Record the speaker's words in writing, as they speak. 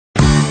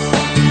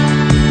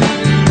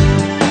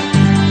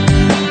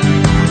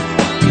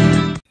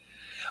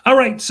All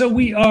right, so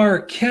we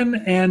are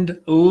Ken and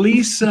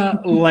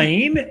Lisa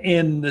Lane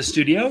in the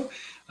studio.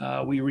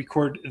 We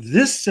record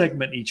this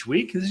segment each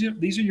week.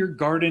 These are your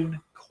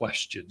garden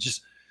questions.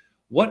 Just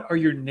what are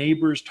your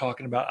neighbors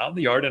talking about out in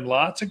the yard? And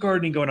lots of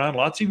gardening going on,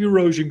 lots of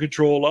erosion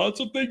control, lots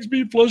of things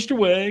being flushed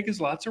away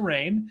because lots of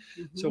rain.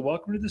 So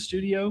welcome to the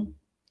studio,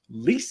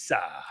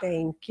 Lisa.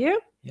 Thank you.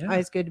 Yeah.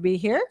 Always good to be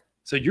here.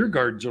 So your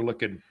gardens are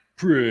looking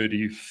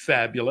pretty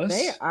fabulous.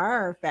 They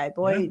are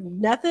fabulous. Boy,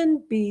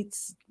 nothing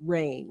beats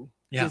rain.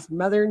 Yeah. Just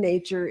Mother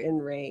Nature in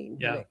rain.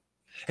 Yeah.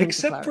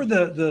 Except for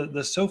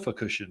the sofa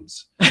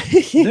cushions.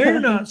 Yeah. They're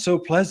not so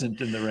pleasant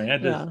in the rain. We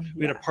had a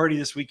Yeah. party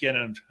this weekend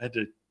and I had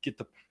to get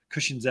the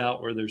cushions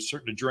out where they're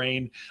starting to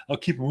drain. I'll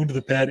keep them under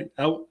the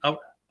patio, out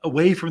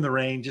away from the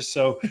rain, just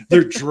so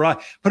they're dry.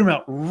 Put them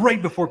out right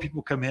before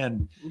people come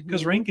in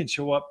because rain can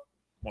show up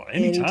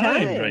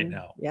anytime right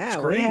now. Yeah,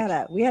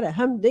 we had a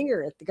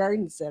humdinger at the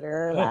garden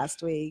center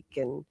last week,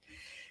 and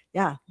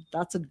yeah,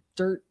 lots of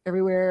dirt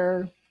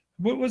everywhere.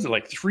 What was it,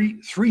 like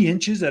three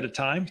inches at a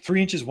time?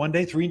 3 inches one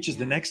day, 3 inches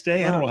the next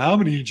day. I don't know how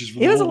many inches.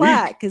 For it was a week.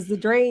 lot because the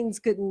drains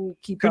couldn't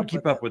keep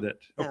up with it.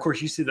 Of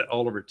course, you see that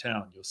all over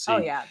town. You'll see. Oh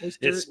yeah, there's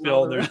dirt. It's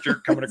spilled. There's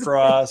dirt coming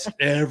across.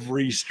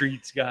 Every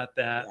street's got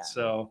that. Yeah.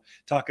 So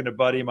talking to a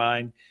buddy of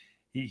mine,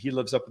 he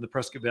lives up in the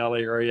Prescott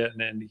Valley area,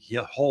 and he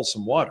hauls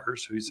some water,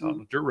 so he's on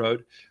a dirt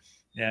road,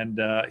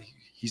 and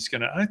he's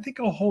gonna. I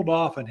think I'll hold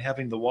off on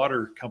having the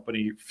water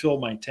company fill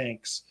my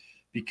tanks,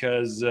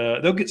 because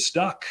they'll get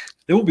stuck.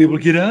 They won't be able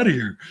to get out of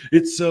here.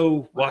 It's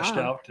so washed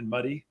out and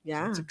muddy.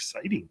 Yeah. It's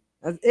exciting.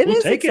 It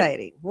is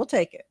exciting. We'll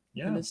take it.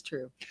 Yeah. It is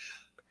true.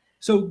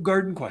 So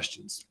garden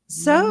questions.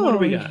 So what do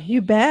we got?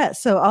 You bet.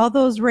 So all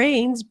those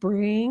rains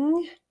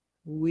bring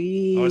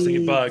weeds. I was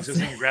thinking bugs. I was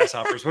thinking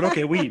grasshoppers. But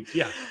okay, weeds.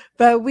 Yeah.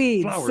 But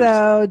weeds. Flowers.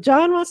 So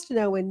John wants to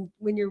know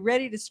when you're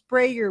ready to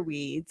spray your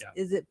weeds,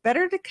 is it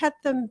better to cut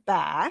them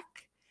back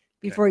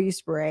before you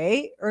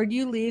spray, or do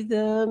you leave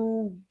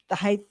them the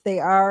height they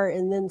are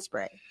and then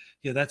spray?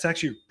 Yeah, that's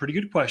actually a pretty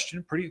good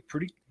question. Pretty.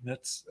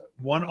 That's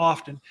one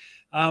often.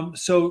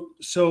 So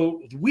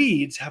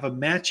weeds have a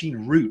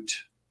matching root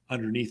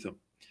underneath them,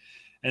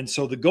 and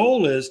so the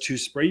goal is to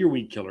spray your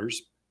weed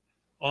killers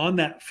on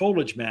that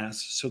foliage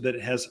mass so that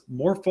it has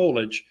more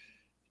foliage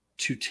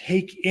to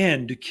take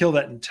in to kill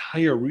that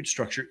entire root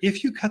structure.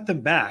 If you cut them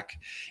back,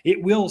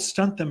 it will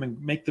stunt them and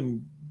make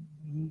them.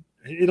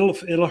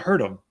 It'll hurt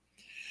them.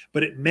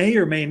 But it may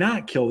or may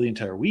not kill the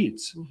entire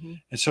weeds.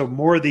 And so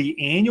more of the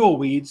annual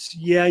weeds,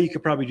 yeah, you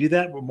could probably do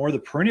that, but more of the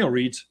perennial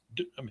weeds,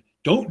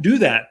 don't do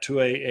that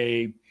to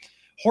a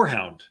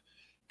horehound,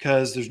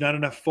 because there's not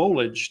enough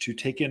foliage to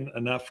take in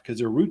enough, because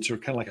their roots are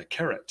kind of like a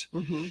carrot.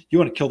 You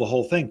want to kill the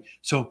whole thing.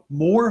 So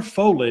more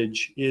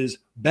foliage is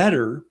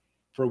better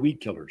for weed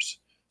killers.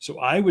 So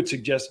I would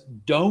suggest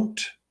don't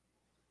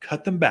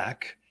cut them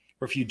back.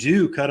 Or if you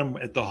do, cut them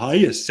at the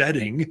highest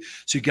setting,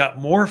 so you got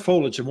more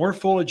foliage. The more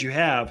foliage you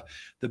have,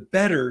 the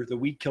better the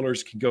weed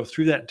killers can go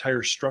through that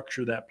entire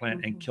structure of that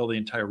plant and kill the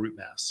entire root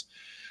mass.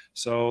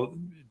 So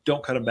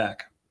don't cut them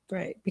back.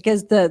 Right,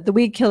 because the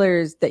weed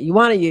killers that you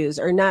want to use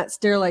are not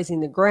sterilizing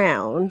the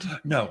ground.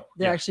 No.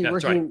 They're actually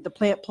working, right. The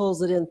plant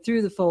pulls it in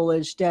through the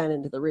foliage down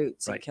into the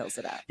roots and kills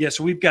it out. Yeah,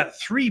 so we've got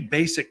three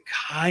basic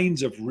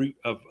kinds of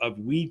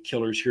weed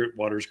killers here at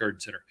Waters Garden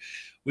Center.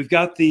 We've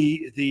got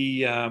the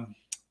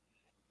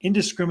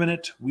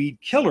indiscriminate weed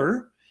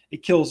killer.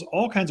 It kills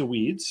all kinds of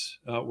weeds,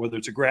 whether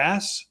it's a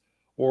grass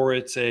or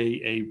it's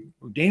a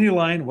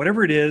dandelion,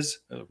 whatever it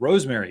is,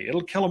 rosemary,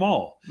 it'll kill them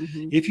all.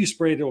 If you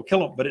spray it, it will kill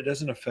them, but it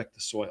doesn't affect the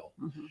soil.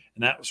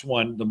 And that was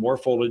one, the more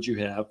foliage you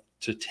have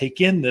to take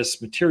in this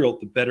material,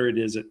 the better it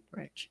is at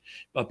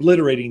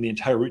obliterating the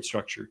entire root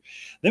structure.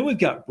 Then we've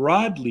got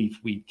broadleaf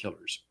weed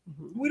killers.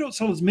 We don't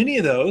sell as many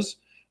of those,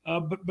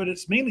 but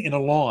it's mainly in a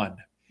lawn.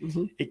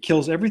 It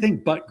kills everything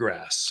but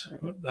grass.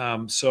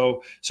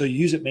 So you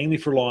use it mainly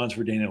for lawns,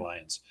 for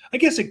dandelions. I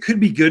guess it could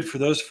be good for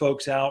those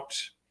folks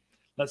out,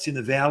 let's say in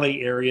the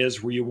valley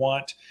areas where you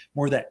want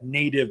more of that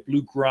native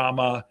blue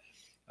grama,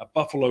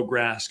 buffalo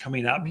grass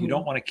coming up. You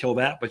don't want to kill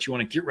that, but you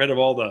want to get rid of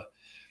all the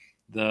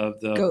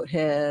goat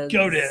head,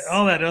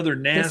 all that other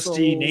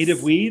nasty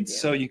native weeds.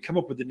 So you come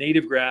up with the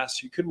native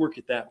grass. You could work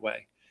it that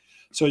way.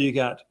 So you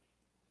got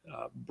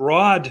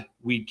broad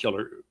weed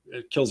killer.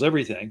 It kills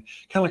everything,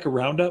 kind of like a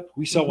Roundup.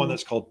 We sell one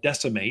that's called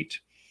Decimate.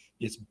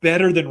 It's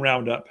better than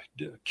Roundup.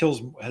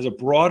 Has a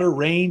broader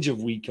range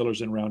of weed killers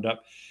than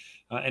Roundup,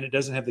 and it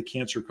doesn't have the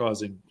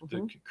cancer-causing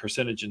the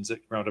carcinogens that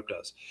Roundup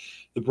does.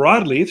 The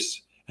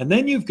broadleafs, and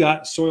then you've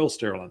got soil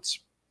sterilants.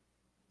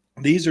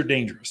 These are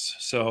dangerous.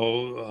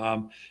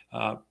 So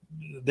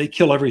they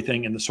kill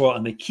everything in the soil,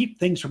 and they keep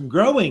things from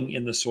growing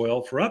in the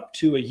soil for up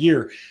to a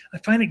year. I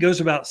find it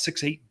goes about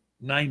 6, 8,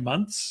 9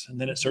 months, and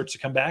then it starts to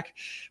come back.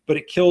 But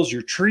it kills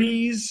your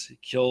trees,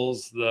 it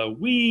kills the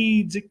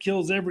weeds, it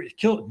kills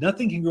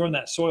nothing can grow in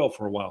that soil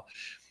for a while.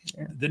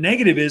 The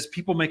negative is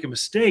people make a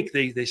mistake.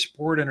 They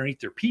spore it underneath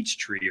their peach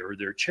tree or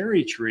their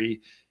cherry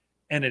tree,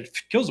 and it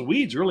kills the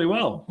weeds really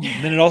well.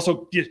 And then it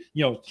also,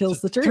 kills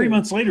the tree. 3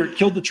 months later, it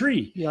killed the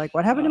tree. You're like,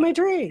 what happened to my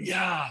tree?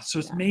 Yeah. So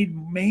it's made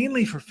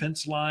mainly for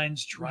fence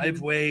lines,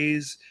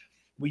 driveways.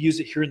 We use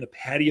it here in the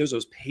patios,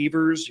 those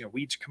pavers,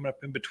 weeds coming up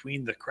in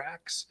between the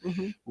cracks.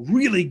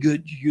 Really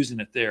good using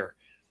it there.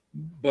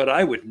 But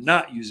I would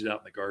not use it out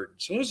in the garden.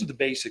 So those are the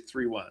basic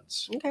 3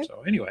 ones. Okay.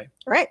 So anyway,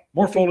 all right.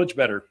 More foliage,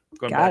 better.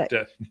 Going Got back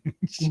to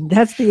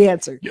that's the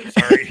answer. Yeah,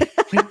 sorry,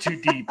 went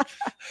too deep.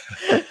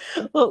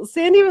 Well,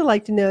 Sandy would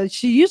like to know.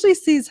 She usually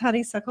sees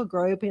honeysuckle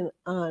grow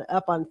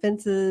up on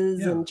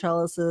fences and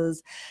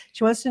trellises.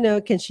 She wants to know: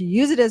 can she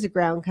use it as a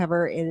ground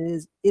cover,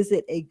 and is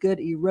it a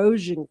good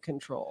erosion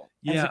control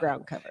as a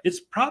ground cover? It's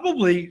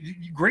probably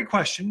great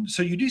question.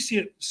 So you do see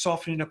it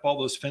softening up all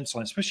those fence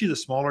lines, especially the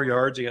smaller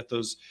yards. You got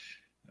those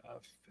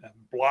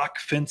block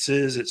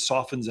fences. It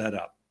softens that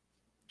up.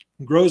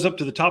 Grows up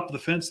to the top of the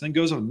fence, then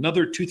goes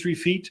another 2-3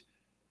 feet,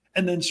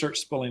 and then starts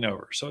spilling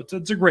over. So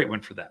it's a great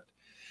one for that.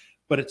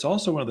 But it's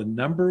also one of the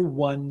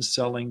 #1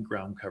 selling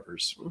ground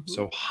covers.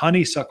 So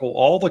honeysuckle,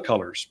 all the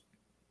colors.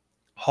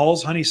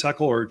 Hall's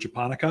honeysuckle or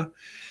japonica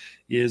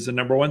is the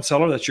 #1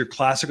 seller. That's your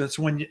classic. That's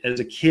when, as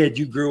a kid,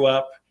 you grew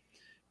up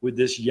with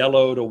this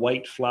yellow to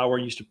white flower.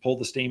 You used to pull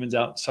the stamens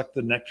out and suck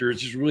the nectar.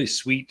 It's just really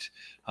sweet.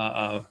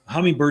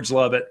 Hummingbirds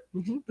love it.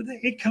 But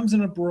it comes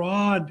in a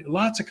broad,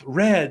 lots of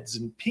reds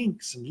and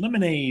pinks and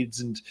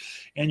lemonades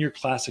and your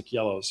classic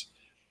yellows.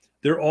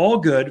 They're all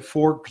good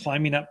for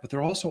climbing up, but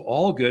they're also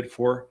all good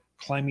for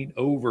climbing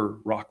over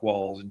rock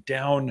walls and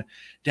down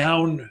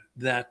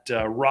that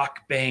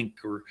rock bank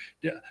or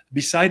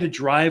beside a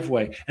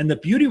driveway. And the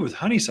beauty with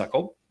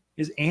honeysuckle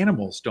is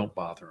animals don't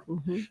bother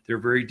them. They're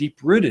very deep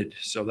rooted,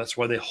 so that's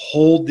why they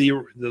hold the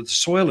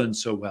soil in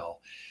so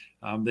well.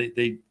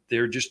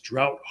 They're just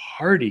drought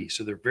hardy,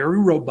 so they're very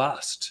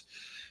robust,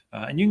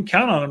 and you can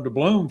count on them to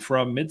bloom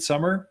from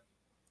midsummer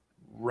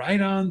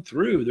right on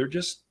through. They're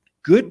just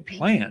good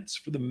plants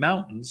for the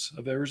mountains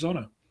of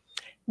Arizona.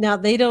 Now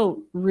they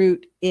don't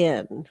root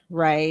in,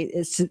 right?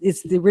 It's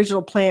the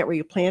original plant where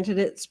you planted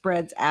it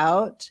spreads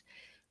out.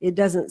 It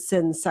doesn't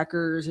send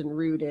suckers and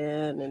root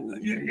in,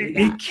 and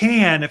it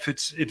can if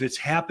it's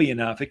happy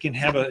enough. It can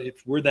have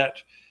if where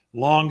that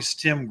long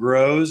stem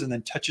grows and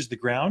then touches the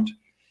ground,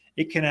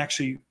 it can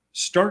actually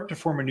start to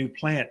form a new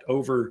plant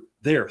over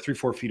there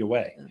 3-4 feet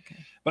away.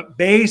 But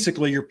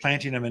basically you're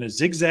planting them in a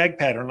zigzag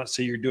pattern. Let's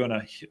say you're doing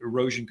a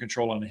erosion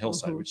control on a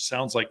hillside, which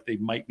sounds like they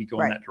might be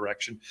going that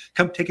direction.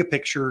 Come take a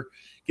picture,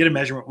 get a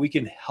measurement. We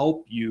can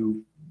help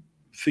you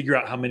figure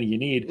out how many you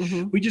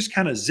need. We just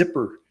kind of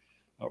zipper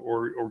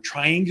or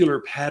triangular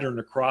pattern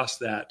across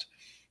that,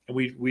 and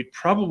we'd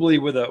probably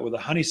with a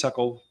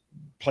honeysuckle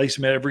place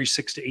them at every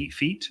 6 to 8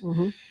 feet,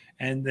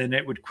 and then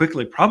it would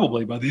quickly,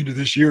 probably by the end of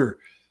this year,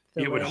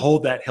 it would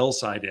hold that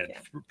hillside in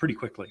pretty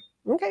quickly.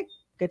 Okay,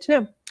 good to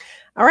know.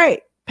 All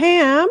right,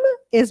 Pam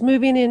is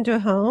moving into a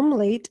home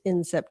late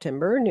in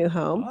September, new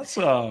home.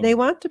 Awesome. They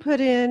want to put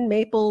in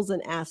maples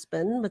and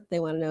aspen, but they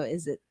want to know,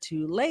 is it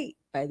too late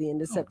by the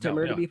end of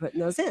September to be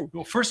putting those in?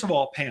 Well, first of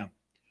all, Pam,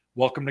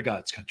 welcome to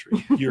God's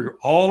country. You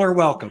all are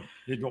welcome.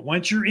 But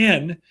once you're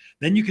in,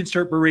 then you can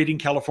start berating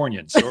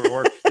Californians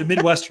or the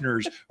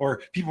Midwesterners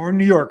or people from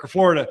New York or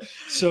Florida.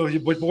 So,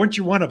 but once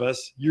you're one of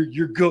us,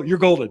 you're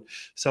golden.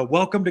 So,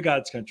 welcome to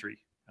God's country.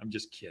 I'm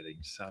just kidding.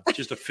 So I've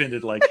just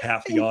offended like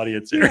half the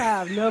audience here.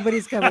 Yeah,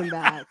 nobody's coming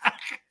back.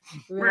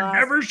 We're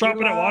never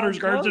shopping at Waters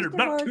Gardens and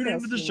not tuning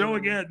into the show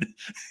again.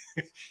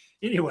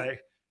 Anyway,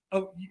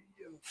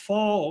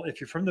 fall. If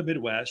you're from the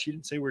Midwest, she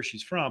didn't say where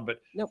she's from,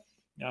 but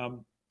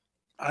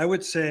I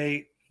would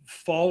say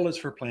fall is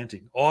for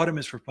planting. Autumn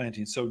is for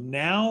planting. So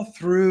now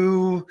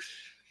through,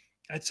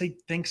 I'd say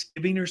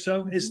Thanksgiving or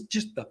so is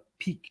just the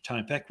peak time.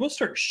 In fact, we'll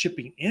start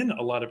shipping in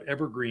a lot of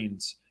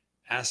evergreens,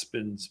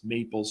 aspens,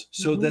 maples,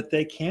 so that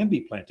they can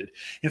be planted.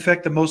 In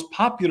fact, the most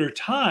popular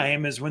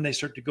time is when they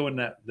start to go in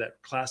that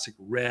classic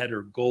red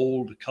or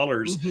gold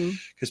colors,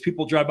 because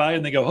people drive by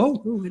and they go,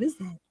 oh, what is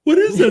that? What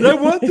is it? I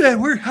want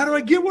that. How do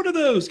I get one of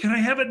those? Can I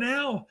have it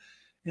now?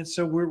 And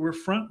so we're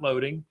front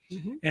loading.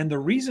 And the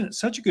reason it's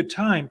such a good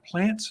time,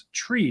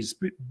 trees,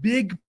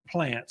 big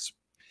plants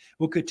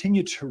will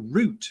continue to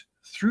root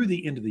through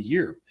the end of the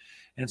year.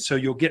 And so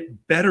you'll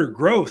get better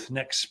growth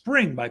next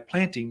spring by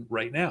planting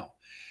right now.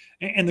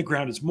 And the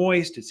ground is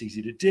moist. It's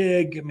easy to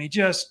dig. I mean,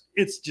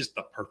 it's just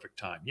the perfect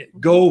time.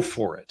 Go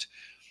for it.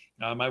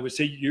 I would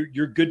say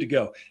you're good to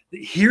go.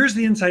 Here's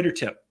the insider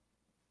tip.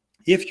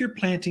 If you're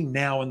planting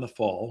now in the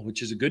fall,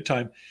 which is a good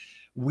time,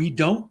 we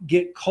don't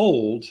get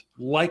cold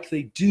like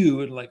they do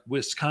in like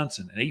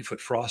Wisconsin, an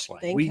 8-foot frost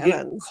line. We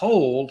get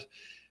cold,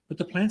 but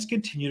the plants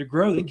continue to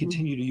grow. They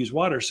continue to use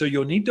water. So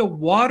you'll need to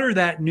water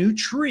that new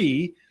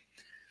tree.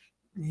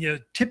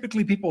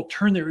 Typically people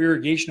turn their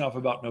irrigation off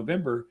about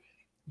November.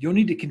 You'll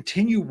need to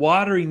continue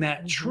watering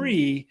that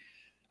tree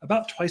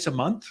about twice a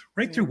month,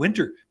 right through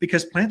winter,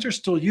 because plants are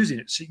still using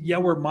it. So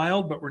we're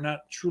mild, but we're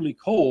not truly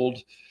cold.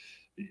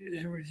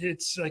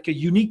 It's like a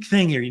unique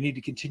thing here. You need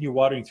to continue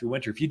watering through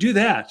winter. If you do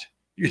that,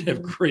 you're going to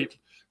have great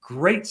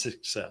great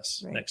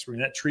success Right. next spring.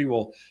 That tree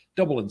will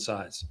double in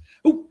size.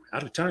 Oh,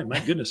 out of time. My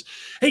goodness.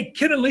 Hey,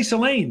 Ken and Lisa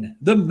Lane,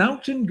 the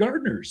Mountain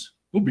Gardeners.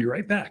 We'll be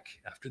right back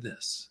after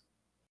this.